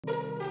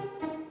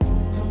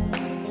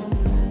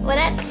What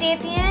up,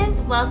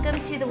 champions? Welcome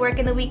to the Work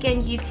in the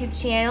Weekend YouTube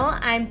channel.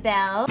 I'm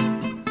Belle.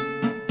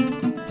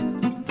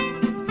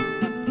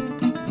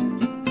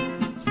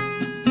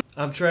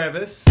 I'm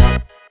Travis.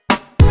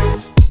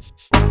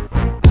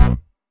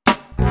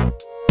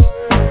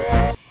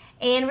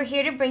 And we're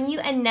here to bring you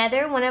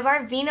another one of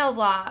our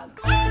VINOlogs.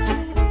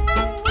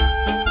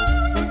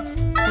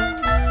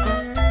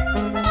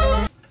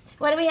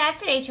 What do we have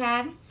today,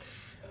 Trav?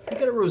 I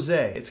got a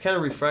rosé. It's kind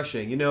of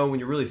refreshing. You know, when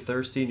you're really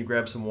thirsty and you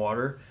grab some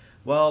water,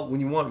 well, when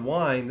you want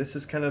wine, this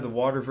is kind of the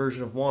water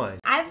version of wine.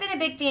 I've been a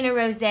big fan of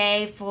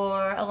rosé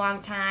for a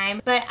long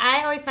time, but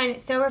I always find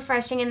it so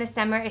refreshing in the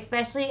summer,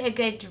 especially a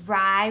good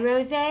dry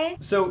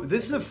rosé. So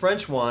this is a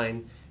French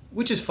wine,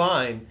 which is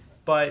fine,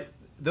 but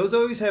those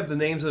always have the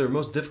names that are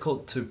most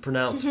difficult to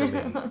pronounce for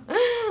me.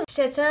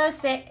 Chateau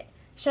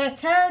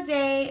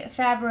De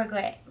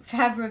Fabregues.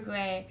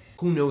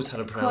 Who knows how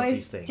to pronounce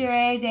these things?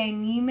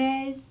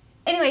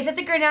 Anyways, it's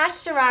a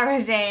Grenache-Syrah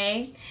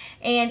rosé,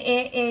 and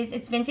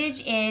its vintage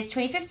is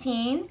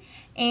 2015,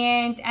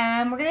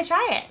 and we're gonna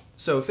try it.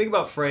 So think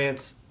about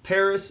France,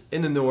 Paris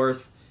in the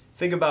north.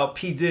 Think about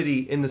P. Diddy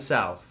in the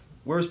south.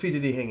 Where's P.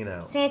 Diddy hanging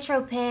out?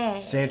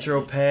 Saint-Tropez.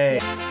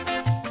 Saint-Tropez.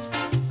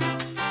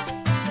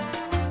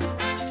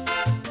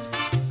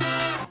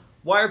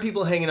 Why are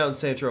people hanging out in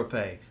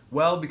Saint-Tropez?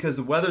 Well, because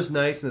the weather's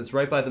nice and it's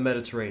right by the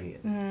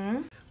Mediterranean.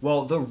 Mm-hmm.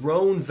 Well, the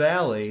Rhone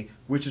Valley,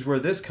 which is where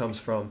this comes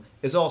from,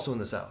 is also in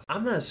the south.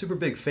 I'm not a super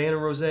big fan of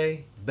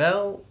rosé.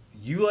 Belle,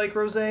 you like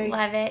rosé?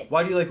 Love it.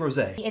 Why do you like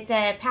rosé? It's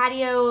a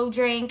patio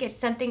drink. It's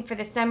something for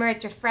the summer.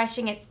 It's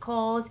refreshing. It's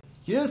cold.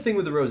 You know the thing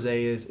with the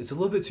rosé is it's a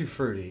little bit too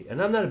fruity,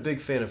 and I'm not a big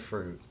fan of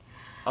fruit.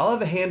 I'll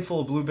have a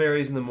handful of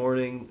blueberries in the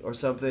morning or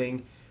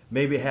something,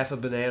 maybe half a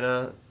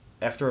banana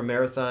after a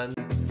marathon,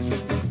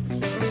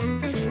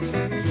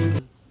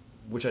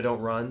 which I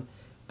don't run.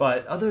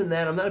 But other than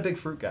that, I'm not a big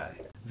fruit guy.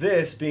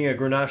 This being a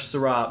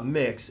Grenache-Syrah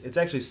mix, it's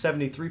actually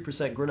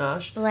 73%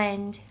 Grenache.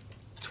 Blend.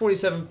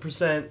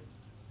 27%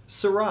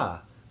 Syrah.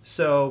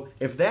 So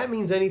if that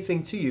means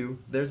anything to you,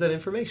 there's that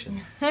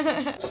information.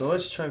 So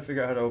let's try and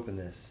figure out how to open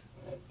this.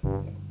 Is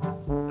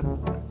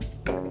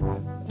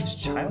this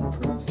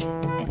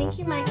childproof? I think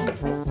you might can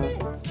twist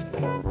it.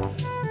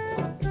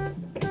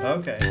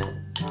 Okay.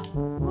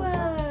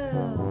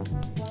 Whoa.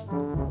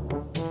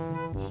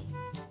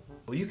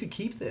 Well, you could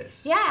keep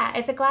this. Yeah,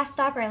 it's a glass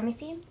stopper. Let me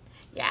see.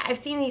 Yeah, I've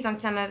seen these on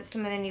some of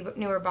the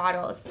newer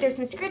bottles. There's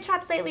some screw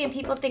tops lately, and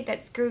people think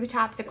that screw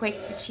tops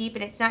equates to cheap,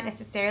 and it's not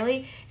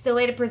necessarily. It's a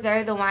way to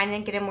preserve the wine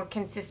and get a more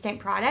consistent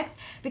product,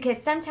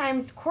 because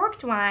sometimes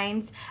corked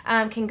wines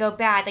can go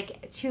bad,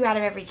 like 2 out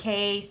of every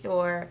case,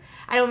 or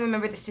I don't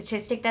remember the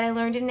statistic that I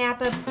learned in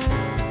Napa.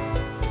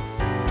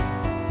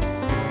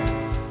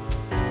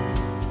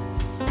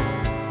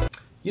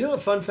 You know a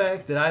fun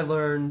fact that I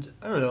learned,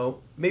 I don't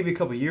know, maybe a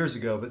couple years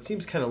ago, but it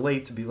seems kind of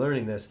late to be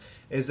learning this,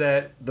 is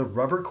that the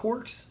rubber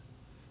corks,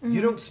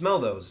 you don't smell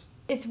those.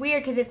 It's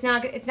weird because it's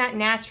not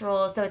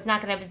natural, so it's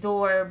not going to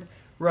absorb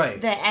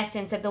Right. the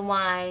essence of the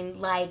wine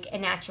like a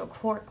natural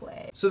cork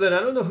would. So then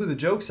I don't know who the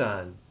joke's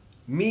on.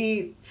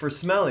 Me for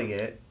smelling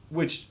it,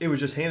 which it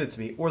was just handed to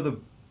me, or the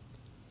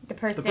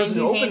person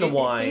who opened the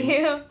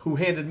wine who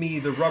handed me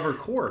the rubber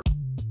cork.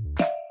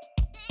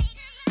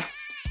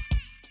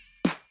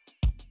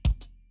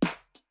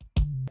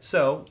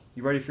 So,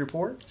 you ready for your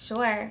pour?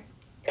 Sure.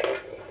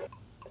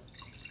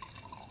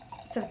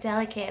 So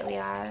delicate we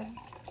are.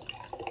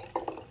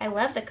 I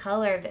love the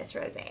color of this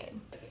rosé.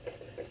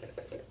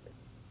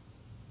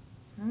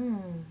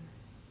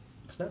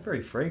 It's not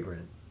very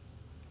fragrant.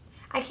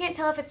 I can't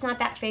tell if it's not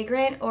that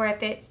fragrant or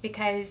if it's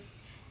because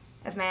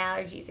of my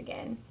allergies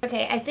again.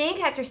 Okay, I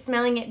think after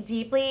smelling it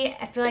deeply,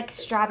 I feel like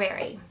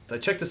strawberry. I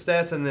checked the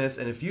stats on this,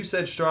 and if you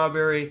said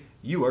strawberry,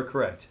 you are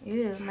correct.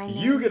 Ooh, my nose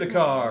You get a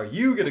car,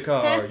 you get a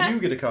car, you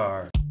get a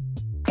car.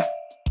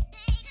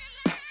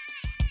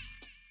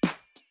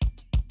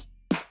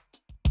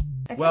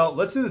 Okay. Well,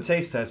 let's do the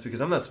taste test because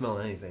I'm not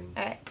smelling anything.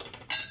 All right.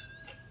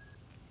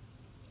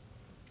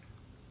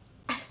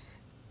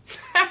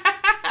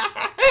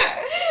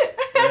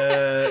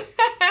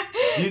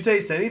 Do you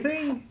taste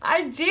anything?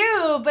 I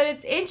do, but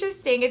it's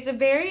interesting. It's a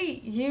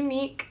very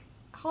unique...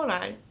 Hold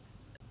on.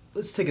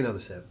 Let's take another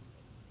sip.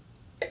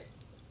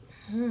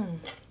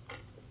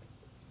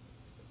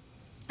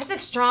 It's a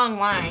strong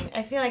wine.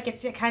 I feel like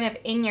it's a kind of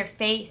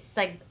in-your-face,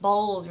 like,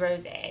 bold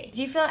rosé.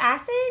 Do you feel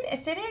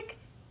acidic?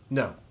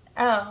 No.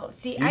 Oh,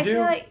 see, You do?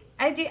 feel like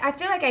I do. I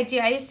feel like I do.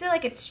 I just feel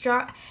like it's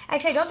strong.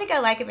 Actually, I don't think I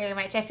like it very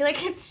much. I feel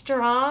like it's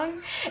strong,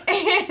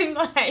 and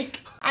like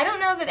I don't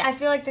know that I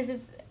feel like this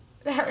is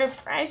that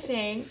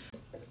refreshing.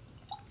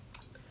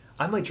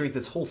 I might drink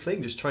this whole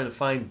thing just trying to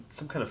find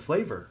some kind of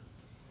flavor.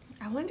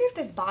 I wonder if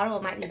this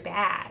bottle might be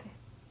bad.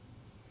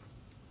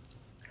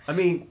 I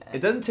mean, it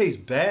doesn't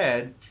taste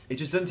bad. It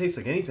just doesn't taste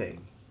like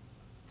anything.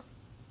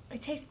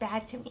 It tastes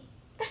bad to me.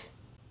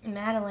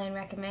 Madeline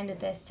recommended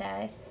this to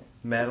us.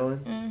 Madeline?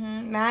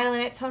 Mm-hmm.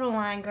 Madeline at Total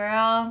Wine,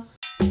 girl.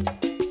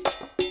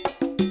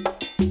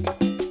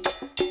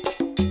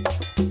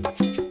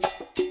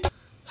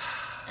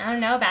 I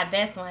don't know about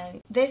this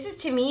one. This is,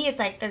 to me, it's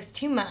like there's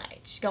too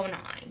much going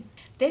on.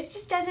 This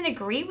just doesn't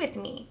agree with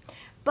me.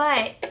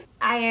 But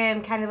I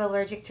am kind of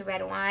allergic to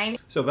red wine.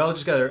 So Belle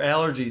just got her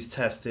allergies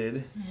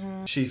tested.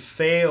 She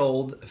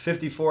failed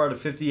 54 out of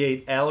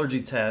 58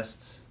 allergy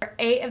tests.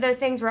 8 of those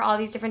things were all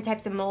these different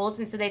types of molds,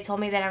 and so they told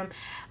me that I'm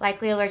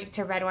likely allergic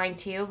to red wine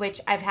too,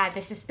 which I've had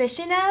the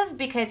suspicion of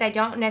because I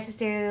don't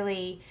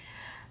necessarily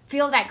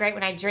feel that great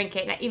when I drink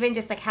it. And even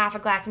just like half a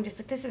glass, I'm just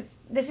like, this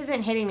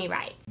isn't hitting me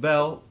right.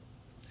 Belle,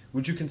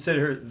 would you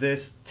consider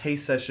this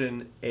taste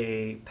session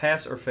a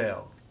pass or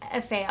fail?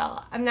 A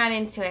fail. I'm not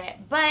into it.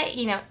 But,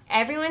 you know,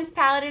 everyone's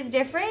palate is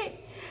different.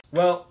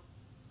 Well,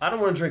 I don't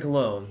want to drink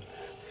alone.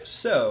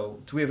 So,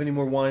 do we have any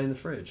more wine in the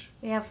fridge?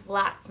 We have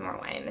lots more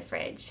wine in the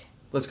fridge.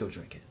 Let's go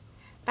drink it.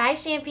 Bye,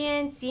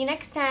 champions. See you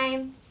next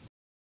time.